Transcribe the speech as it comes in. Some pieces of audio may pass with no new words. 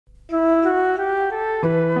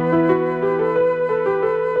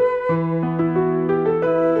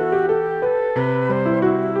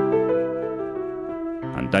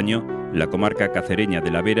Antaño, la comarca cacereña de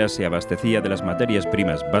La Vera se abastecía de las materias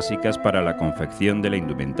primas básicas para la confección de la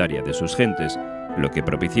indumentaria de sus gentes, lo que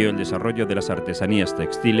propició el desarrollo de las artesanías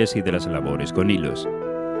textiles y de las labores con hilos.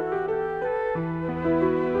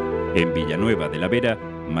 En Villanueva de La Vera,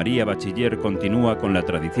 María Bachiller continúa con la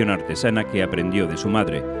tradición artesana que aprendió de su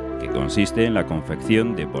madre, que consiste en la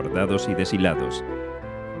confección de bordados y deshilados.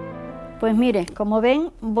 Pues mire, como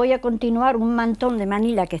ven, voy a continuar un mantón de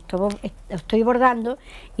manila que estoy bordando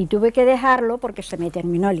y tuve que dejarlo porque se me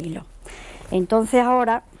terminó el hilo. Entonces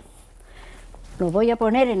ahora lo voy a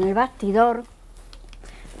poner en el bastidor,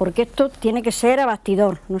 porque esto tiene que ser a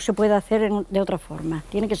bastidor, no se puede hacer de otra forma,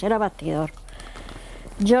 tiene que ser a bastidor.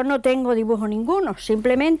 Yo no tengo dibujo ninguno,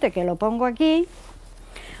 simplemente que lo pongo aquí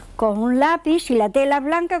con un lápiz, y la tela es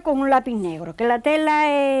blanca, con un lápiz negro, que la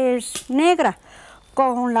tela es negra,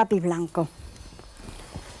 con un lápiz blanco.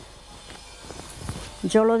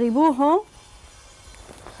 Yo lo dibujo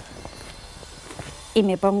y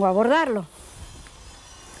me pongo a bordarlo.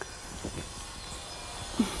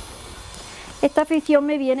 Esta afición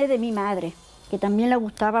me viene de mi madre, que también le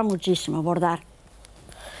gustaba muchísimo bordar.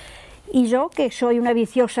 Y yo, que soy una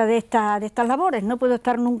viciosa de estas labores, no puedo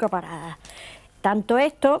estar nunca parada. Tanto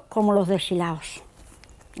esto como los deshilados.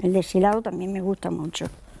 El deshilado también me gusta mucho.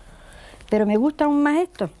 Pero me gusta aún más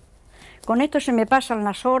esto. Con esto se me pasan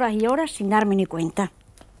las horas y horas sin darme ni cuenta.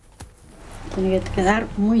 Tiene que quedar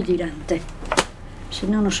muy tirante, si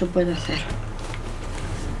no, no se puede hacer.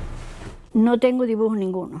 No tengo dibujo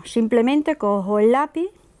ninguno, simplemente cojo el lápiz,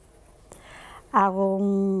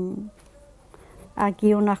 hago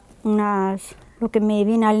aquí lo que me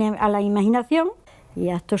viene a la imaginación, y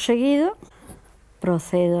acto seguido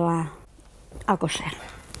procedo a coser.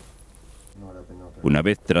 Una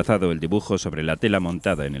vez trazado el dibujo sobre la tela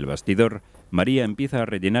montada en el bastidor, María empieza a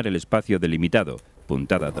rellenar el espacio delimitado,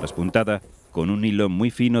 puntada tras puntada, con un hilo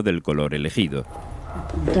muy fino del color elegido.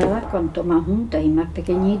 Las puntadas, cuanto más juntas y más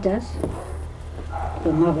pequeñitas,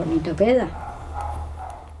 pues más bonito queda.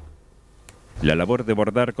 La labor de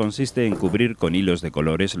bordar consiste en cubrir con hilos de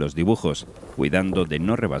colores los dibujos, cuidando de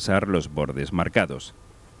no rebasar los bordes marcados.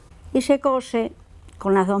 Y se cose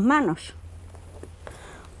con las dos manos.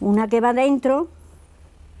 Una que va dentro,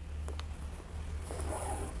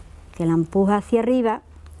 que la empuja hacia arriba,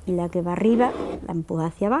 y la que va arriba la empuja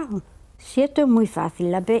hacia abajo. Si esto es muy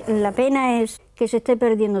fácil, la pena es que se esté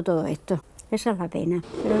perdiendo todo esto. Esa es la pena.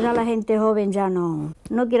 Pero ya la gente joven ya no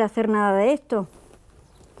quiere hacer nada de esto.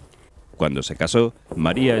 Cuando se casó,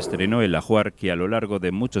 María estrenó el ajuar que a lo largo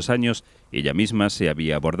de muchos años ella misma se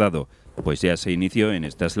había bordado, pues ya se inició en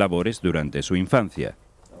estas labores durante su infancia.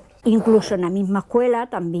 Incluso en la misma escuela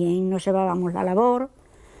también nos llevábamos la labor,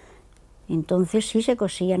 entonces sí se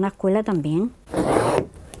cosía en la escuela también.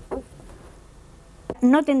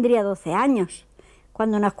 No tendría 12 años,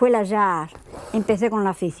 cuando en la escuela ya empecé con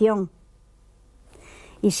la afición.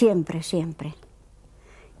 Y siempre,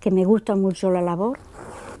 que me gusta mucho la labor,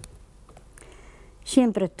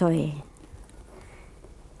 siempre estoy.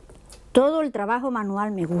 Todo el trabajo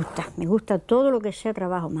manual me gusta todo lo que sea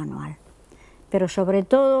trabajo manual. Pero sobre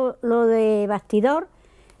todo lo de bastidor,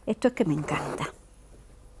 esto es que me encanta.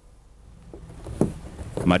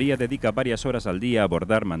 María dedica varias horas al día a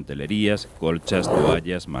bordar mantelerías, colchas,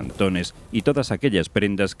 toallas, mantones y todas aquellas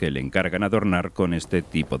prendas que le encargan adornar con este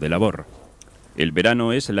tipo de labor. El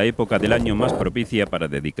verano es la época del año más propicia para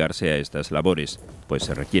dedicarse a estas labores, pues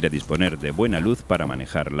se requiere disponer de buena luz para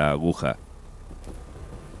manejar la aguja.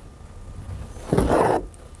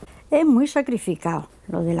 Es muy sacrificado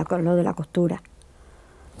lo de la costura.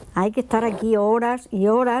 Hay que estar aquí horas y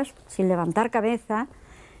horas sin levantar cabeza,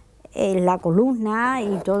 la columna,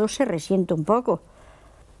 y todo se resiente un poco.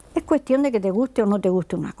 Es cuestión de que te guste o no te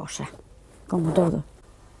guste una cosa, como todo.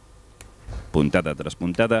 Puntada tras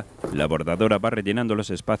puntada, la bordadora va rellenando los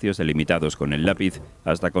espacios delimitados con el lápiz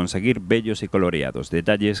hasta conseguir bellos y coloreados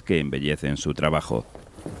detalles que embellecen su trabajo.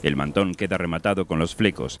 El mantón queda rematado con los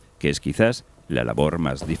flecos, que es quizás la labor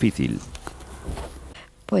más difícil.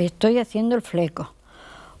 Pues estoy haciendo el fleco,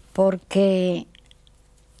 porque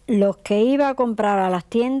los que iba a comprar a las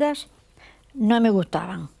tiendas no me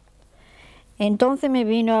gustaban. Entonces me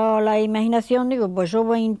vino la imaginación, digo, pues yo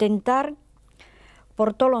voy a intentar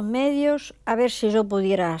por todos los medios a ver si yo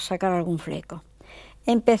pudiera sacar algún fleco.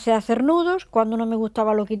 Empecé a hacer nudos, cuando no me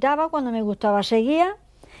gustaba lo quitaba, cuando me gustaba seguía,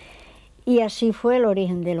 y así fue el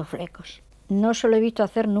origen de los flecos. No se lo he visto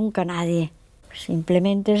hacer nunca a nadie,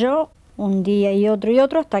 simplemente yo, un día y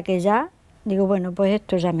otro, hasta que ya digo, bueno, pues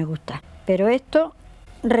esto ya me gusta. Pero esto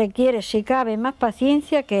requiere, si cabe, más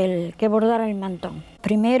paciencia que bordar el mantón.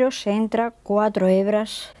 Primero se entra 4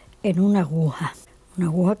 hebras en una aguja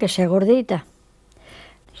que sea gordita.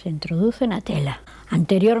 Se introduce en la tela.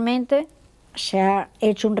 Anteriormente se ha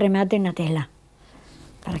hecho un remate en la tela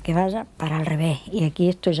para que vaya para el revés, y aquí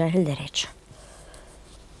esto ya es el derecho.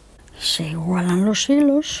 Se igualan los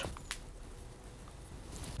hilos,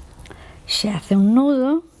 se hace un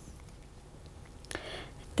nudo.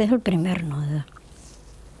 Este es el primer nudo.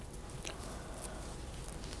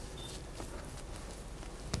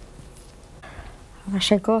 Ahora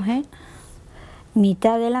se coge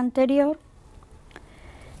mitad del anterior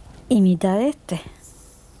y mitad de este.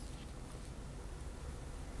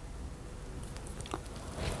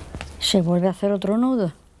 Se vuelve a hacer otro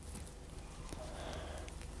nudo.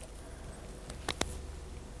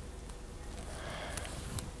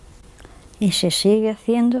 Y se sigue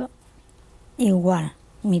haciendo igual,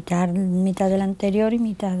 mitad del anterior y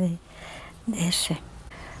mitad de ese.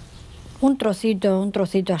 Un trocito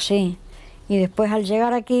así. Y después al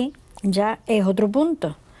llegar aquí ya es otro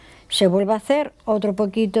punto. Se vuelve a hacer otro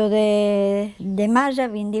poquito de malla,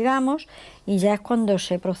 bien digamos, y ya es cuando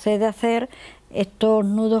se procede a hacer estos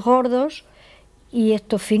nudos gordos y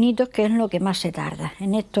estos finitos, que es lo que más se tarda,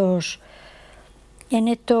 en estos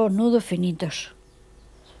nudos finitos,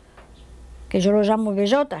 que yo los llamo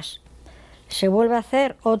bellotas. Se vuelve a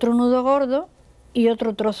hacer otro nudo gordo y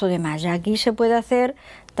otro trozo de malla. Aquí se puede hacer,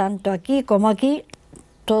 tanto aquí como aquí,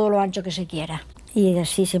 todo lo ancho que se quiera. Y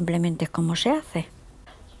así simplemente es como se hace,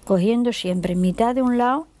 cogiendo siempre mitad de un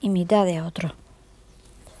lado y mitad de otro.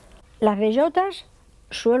 Las bellotas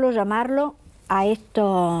suelo llamarlo a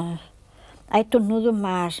estos nudos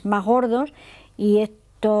más gordos, y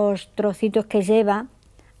estos trocitos que lleva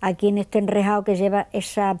aquí en este enrejado, que lleva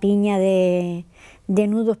esa piña de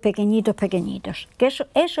nudos pequeñitos, que eso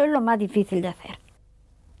es lo más difícil de hacer.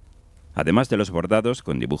 Además de los bordados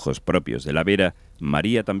con dibujos propios de La Vera,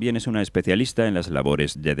 María también es una especialista en las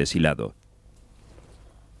labores de deshilado.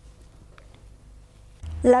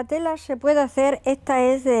 La tela se puede hacer, esta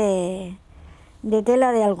es de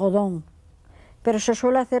tela de algodón, pero se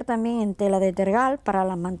suele hacer también en tela de tergal para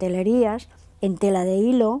las mantelerías, en tela de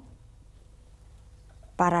hilo,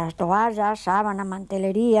 para toallas, sábanas,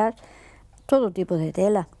 mantelerías, todo tipo de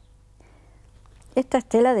tela. Esta es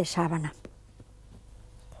tela de sábana.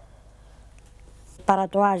 Para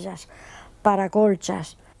toallas, para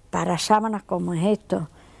colchas, para sábanas como es esto,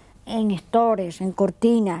 en estores, en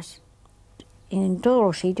cortinas, en todos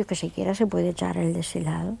los sitios que se quiera se puede echar el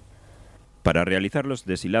deshilado. Para realizar los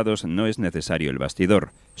deshilados no es necesario el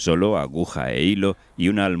bastidor, solo aguja e hilo y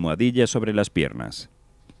una almohadilla sobre las piernas.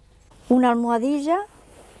 Una almohadilla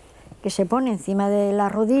que se pone encima de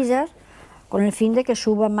las rodillas con el fin de que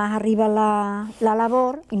suba más arriba la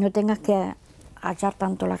labor y no tengas que agachar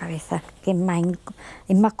tanto la cabeza, que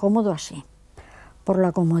es más cómodo así, por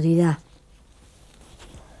la comodidad.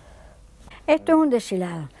 Esto es un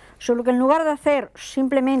deshilado, solo que en lugar de hacer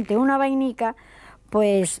simplemente una vainica,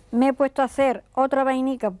 pues me he puesto a hacer otra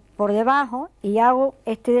vainica por debajo y hago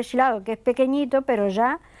este deshilado, que es pequeñito, pero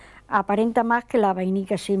ya aparenta más que la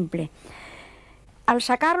vainica simple. Al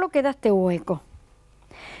sacarlo queda este hueco,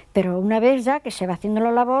 pero una vez ya que se va haciendo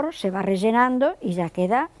la labor, se va rellenando y ya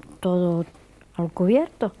queda todo al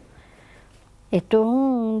cubierto. Esto es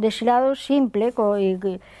un deshilado simple,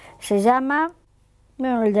 se llama,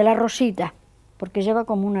 bueno, el de la rosita, porque lleva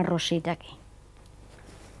como una rosita aquí.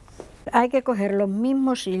 Hay que coger los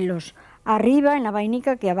mismos hilos arriba en la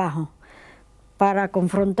vainica que abajo, para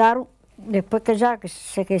confrontar, después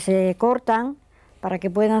que se cortan, para que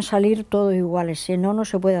puedan salir todos iguales, si no, no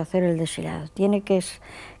se puede hacer el deshilado. Tiene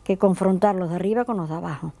que confrontar los de arriba con los de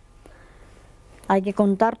abajo. Hay que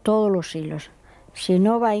contar todos los hilos. Si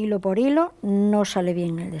no va hilo por hilo, no sale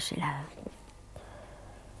bien el deshilado.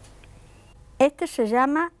 Este se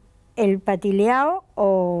llama el patileado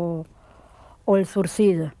o el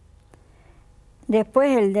zurcido.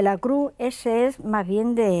 Después el de la cruz, ese es más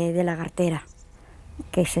bien de la gartera,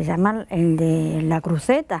 que se llama el de la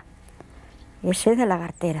cruceta, ese es de la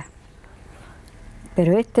gartera.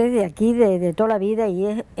 Pero este es de aquí, de toda la vida, y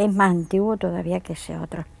es más antiguo todavía que ese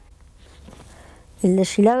otro. El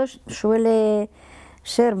deshilado suele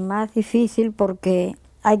ser más difícil porque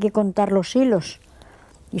hay que contar los hilos,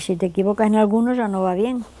 y si te equivocas en alguno ya no va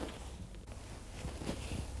bien.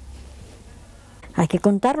 Hay que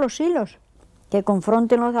contar los hilos, que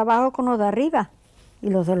confronten los de abajo con los de arriba, y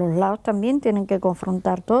los de los lados también tienen que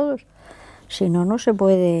confrontar todos, si no, no se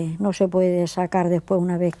puede sacar después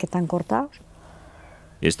una vez que están cortados.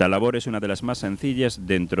 Esta labor es una de las más sencillas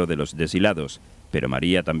dentro de los deshilados, pero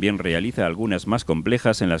María también realiza algunas más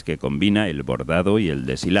complejas en las que combina el bordado y el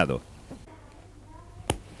deshilado.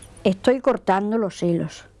 Estoy cortando los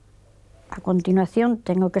hilos. A continuación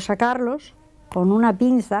tengo que sacarlos con una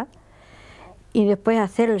pinza y después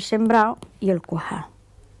hacer el sembrado y el cuajado.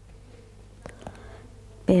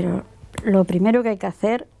 Pero lo primero que hay que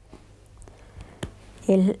hacer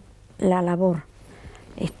es la labor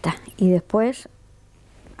esta y después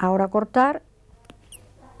ahora cortar,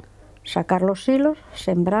 sacar los hilos,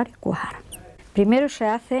 sembrar y cuajar. Primero se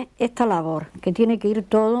hace esta labor, que tiene que ir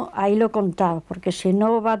todo a hilo contado, porque si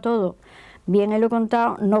no va todo bien a hilo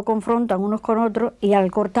contado, no confrontan unos con otros y al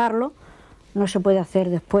cortarlo no se puede hacer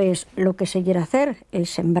después lo que se quiere hacer, el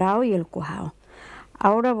sembrado y el cuajado.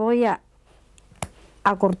 Ahora voy a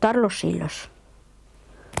cortar los hilos.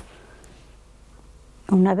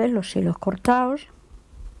 Una vez los hilos cortados,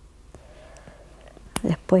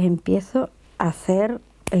 después empiezo a hacer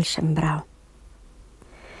el sembrado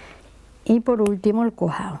y por último el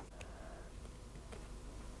cuajado.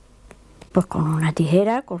 Pues con una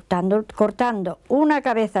tijera cortando una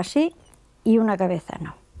cabeza así y una cabeza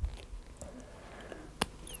no.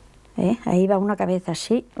 Ahí va una cabeza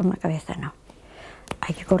así, una cabeza no.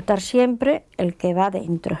 Hay que cortar siempre el que va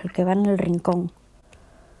dentro, el que va en el rincón.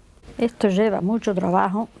 Esto lleva mucho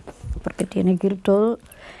trabajo porque tiene que ir todo,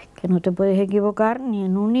 que no te puedes equivocar ni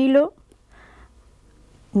en un hilo,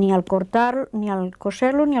 ni al cortar, ni al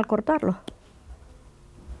coserlo, ni al cortarlo.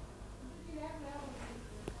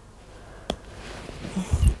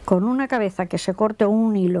 Con una cabeza que se corte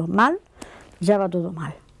un hilo mal, ya va todo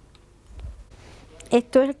mal.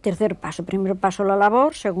 Esto es el tercer paso. Primero paso la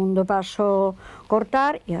labor, segundo paso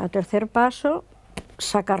cortar y al tercer paso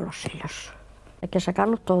sacar los hilos. Hay que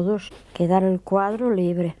sacarlos todos, quedar el cuadro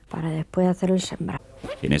libre para después hacer el sembrado.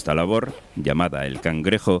 En esta labor, llamada el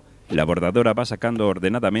cangrejo, la bordadora va sacando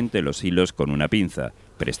ordenadamente los hilos con una pinza,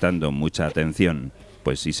 prestando mucha atención,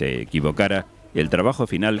 pues si se equivocara, el trabajo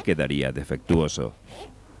final quedaría defectuoso.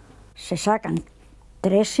 Se sacan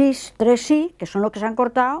tres sí, que son los que se han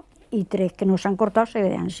cortado, y tres que no se han cortado se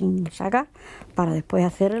quedan sin sacar para después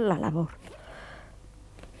hacer la labor,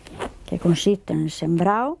 que consiste en el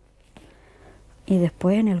sembrado y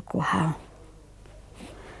después en el cuajado.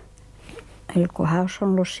 El cuajado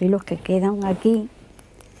son los hilos que quedan aquí,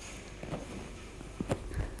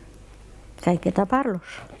 que hay que taparlos.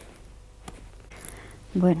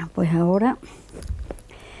 Bueno, pues ahora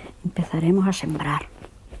empezaremos a sembrar.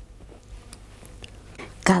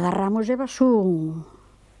 Cada ramo lleva sus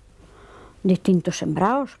distintos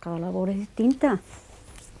sembrados, cada labor es distinta.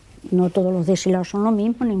 No todos los deshilados son lo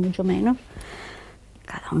mismo, ni mucho menos.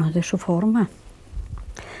 Cada uno es de su forma.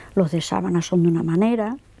 Los de sábana son de una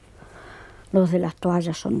manera, los de las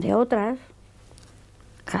toallas son de otras.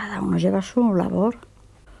 Cada uno lleva su labor.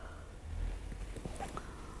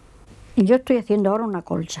 Y yo estoy haciendo ahora una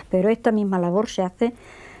colcha, pero esta misma labor se hace,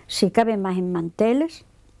 si cabe, más en manteles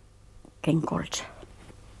que en colcha.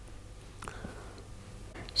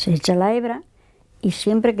 Se echa la hebra y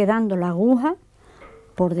siempre quedando la aguja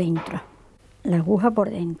por dentro. La aguja por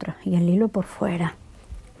dentro y el hilo por fuera.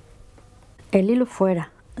 El hilo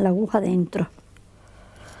fuera, la aguja dentro.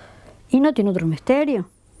 Y no tiene otro misterio.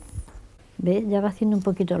 ¿Ves? Ya va haciendo un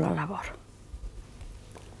poquito la labor.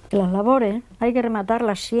 Las labores hay que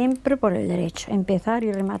rematarlas siempre por el derecho. Empezar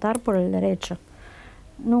y rematar por el derecho.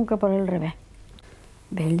 Nunca por el revés.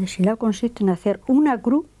 ¿Ves? El deshilado consiste en hacer una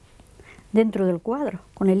cruz dentro del cuadro,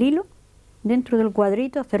 con el hilo, dentro del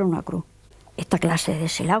cuadrito hacer una cruz. Esta clase de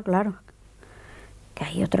deshilado, claro, que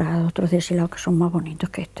hay otros deshilados que son más bonitos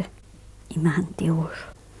que este y más antiguos.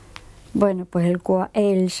 Bueno, pues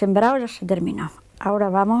el sembrado ya se terminó. Ahora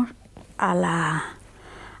vamos a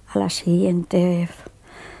la siguiente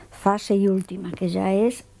fase y última, que ya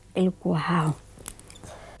es el cuajado.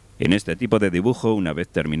 En este tipo de dibujo, una vez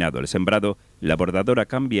terminado el sembrado, la bordadora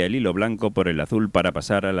cambia el hilo blanco por el azul para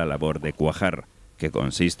pasar a la labor de cuajar, que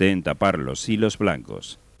consiste en tapar los hilos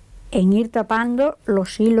blancos. En ir tapando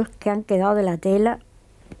los hilos que han quedado de la tela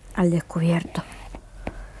al descubierto.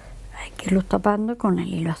 Hay que irlos tapando con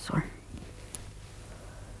el hilo azul,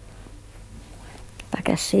 para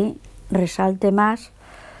que así resalte más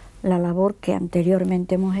la labor que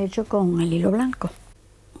anteriormente hemos hecho con el hilo blanco.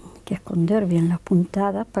 Hay que esconder bien las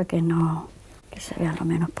puntadas para que se vea lo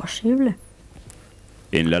menos posible.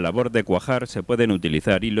 En la labor de cuajar se pueden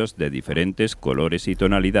utilizar hilos de diferentes colores y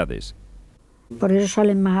tonalidades. Por eso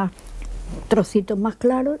salen más trocitos más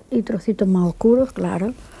claros y trocitos más oscuros,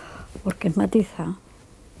 claro, porque es matizado.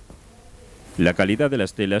 La calidad de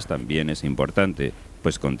las telas también es importante,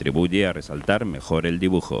 pues contribuye a resaltar mejor el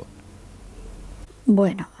dibujo.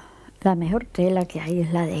 Bueno, la mejor tela que hay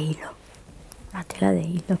es la de hilo, la tela de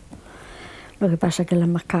hilo. Lo que pasa es que es la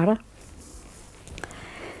más cara.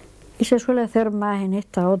 Y se suele hacer más en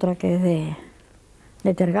esta otra que es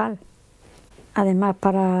de tergal. Además,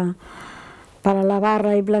 para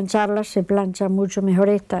lavarla y plancharla se plancha mucho mejor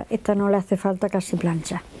esta. Esta no le hace falta casi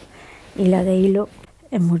plancha. Y la de hilo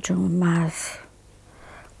es mucho más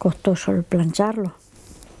costoso el plancharlo.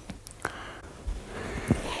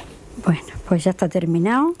 Bueno, pues ya está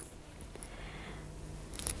terminado.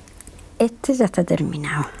 Este ya está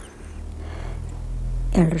terminado.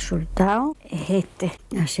 El resultado es este.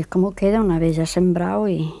 Así es como queda una vez ya sembrado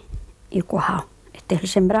y cuajado. Este es el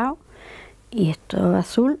sembrado y esto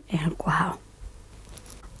azul es el cuajado.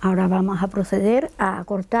 Ahora vamos a proceder a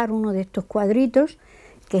cortar uno de estos cuadritos,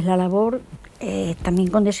 que es la labor también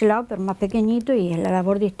con deshilado, pero más pequeñito, y es la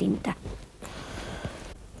labor distinta.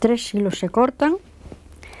 3 hilos se cortan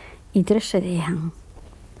y 3 se dejan.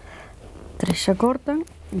 3 se cortan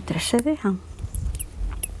y 3 se dejan.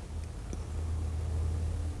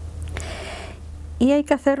 Y hay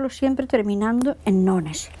que hacerlo siempre terminando en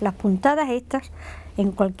nones. Las puntadas estas,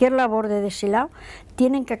 en cualquier labor de deshilado,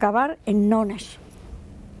 tienen que acabar en nones,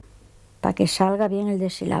 para que salga bien el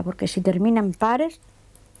deshilado, porque si termina en pares,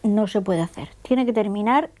 no se puede hacer. Tiene que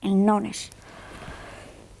terminar en nones.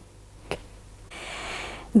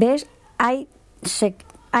 ¿Ves? Hay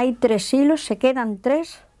 3 hilos, se quedan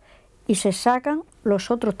 3 y se sacan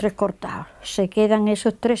los otros 3 cortados. Se quedan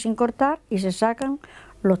esos 3 sin cortar y se sacan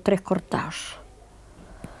los 3 cortados.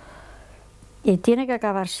 Y tiene que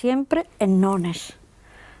acabar siempre en nones,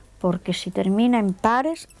 porque si termina en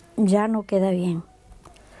pares ya no queda bien.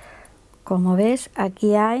 Como ves,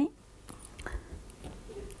 aquí hay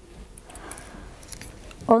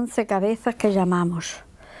 11 cabezas que llamamos.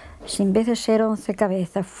 Si en vez de ser 11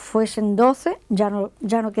 cabezas fuesen 12, ya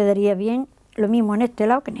no quedaría bien, lo mismo en este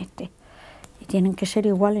lado que en este. Y tienen que ser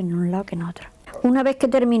igual en un lado que en otro. Una vez que he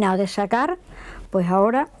terminado de sacar, pues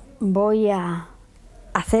ahora voy a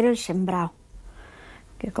hacer el sembrado,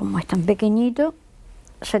 que como es tan pequeñito,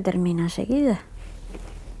 se termina enseguida.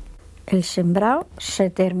 El sembrado se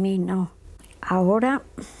terminó. Ahora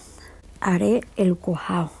haré el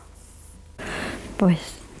cuajado. Pues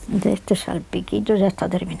de este salpiquito ya está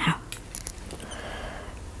terminado.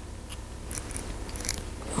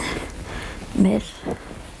 ¿Ves?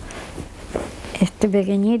 Este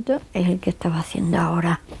pequeñito es el que estaba haciendo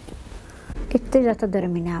ahora. Este ya está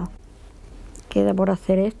terminado. Queda por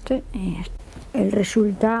hacer este y este. El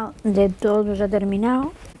resultado de todo ya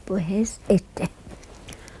terminado, pues es este,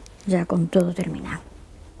 ya con todo terminado.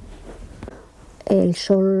 El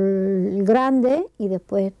sol grande y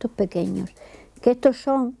después estos pequeños, que estos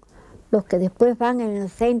son los que después van en el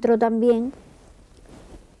centro también,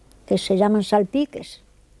 que se llaman salpiques.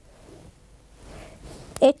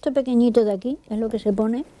 Esto pequeñito de aquí es lo que se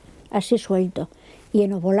pone así suelto, y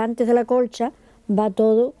en los volantes de la colcha va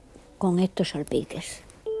todo con estos salpiques.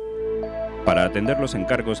 Para atender los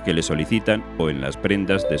encargos que le solicitan o en las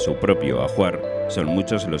prendas de su propio ajuar, son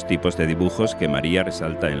muchos los tipos de dibujos que María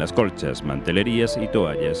resalta en las colchas, mantelerías y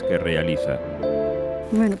toallas que realiza.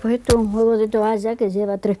 Bueno, pues esto es un juego de toalla que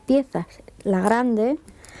lleva 3 piezas, la grande,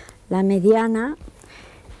 la mediana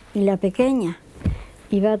y la pequeña,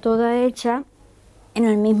 y va toda hecha en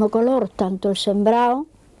el mismo color, tanto el sembrado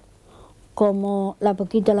como la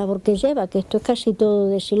poquita labor que lleva, que esto es casi todo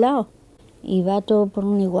deshilado. Y va todo por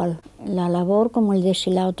un igual, la labor como el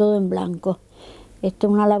deshilado, todo en blanco. Esto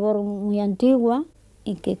es una labor muy antigua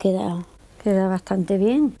y que queda bastante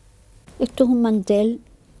bien. Esto es un mantel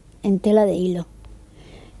en tela de hilo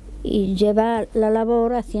y lleva la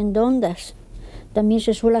labor haciendo ondas. También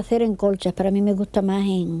se suele hacer en colchas, pero a mí me gusta más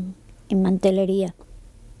en mantelería.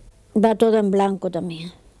 Va todo en blanco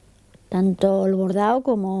también, tanto el bordado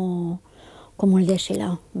como el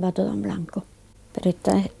deshilado, va todo en blanco. Pero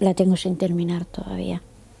esta la tengo sin terminar todavía.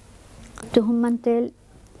 Esto es un mantel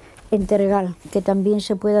en tergal, que también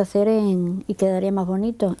se puede hacer y quedaría más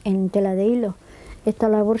bonito, en tela de hilo. Esta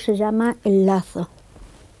labor se llama el lazo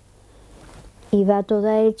y va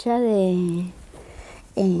toda hecha en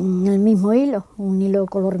el mismo hilo, un hilo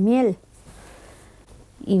color miel.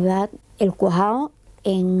 Y va el cuajado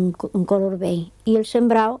en color beige y el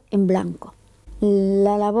sembrado en blanco.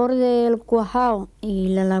 La labor del cuajado y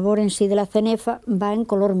la labor en sí de la cenefa va en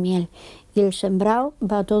color miel y el sembrado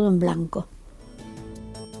va todo en blanco.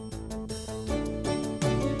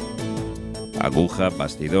 Aguja,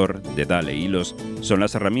 bastidor, dedal e hilos son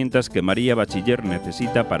las herramientas que María Bachiller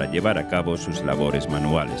necesita para llevar a cabo sus labores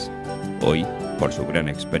manuales. Hoy Por su gran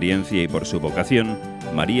experiencia y por su vocación,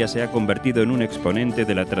 María se ha convertido en un exponente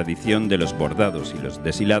de la tradición de los bordados y los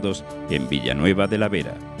deshilados en Villanueva de La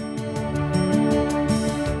Vera.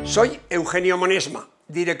 Soy Eugenio Monesma,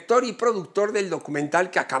 director y productor del documental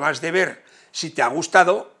que acabas de ver. Si te ha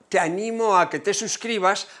gustado, te animo a que te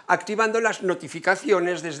suscribas activando las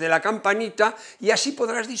notificaciones desde la campanita y así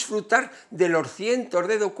podrás disfrutar de los cientos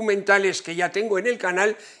de documentales que ya tengo en el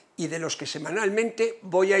canal y de los que semanalmente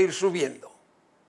voy a ir subiendo.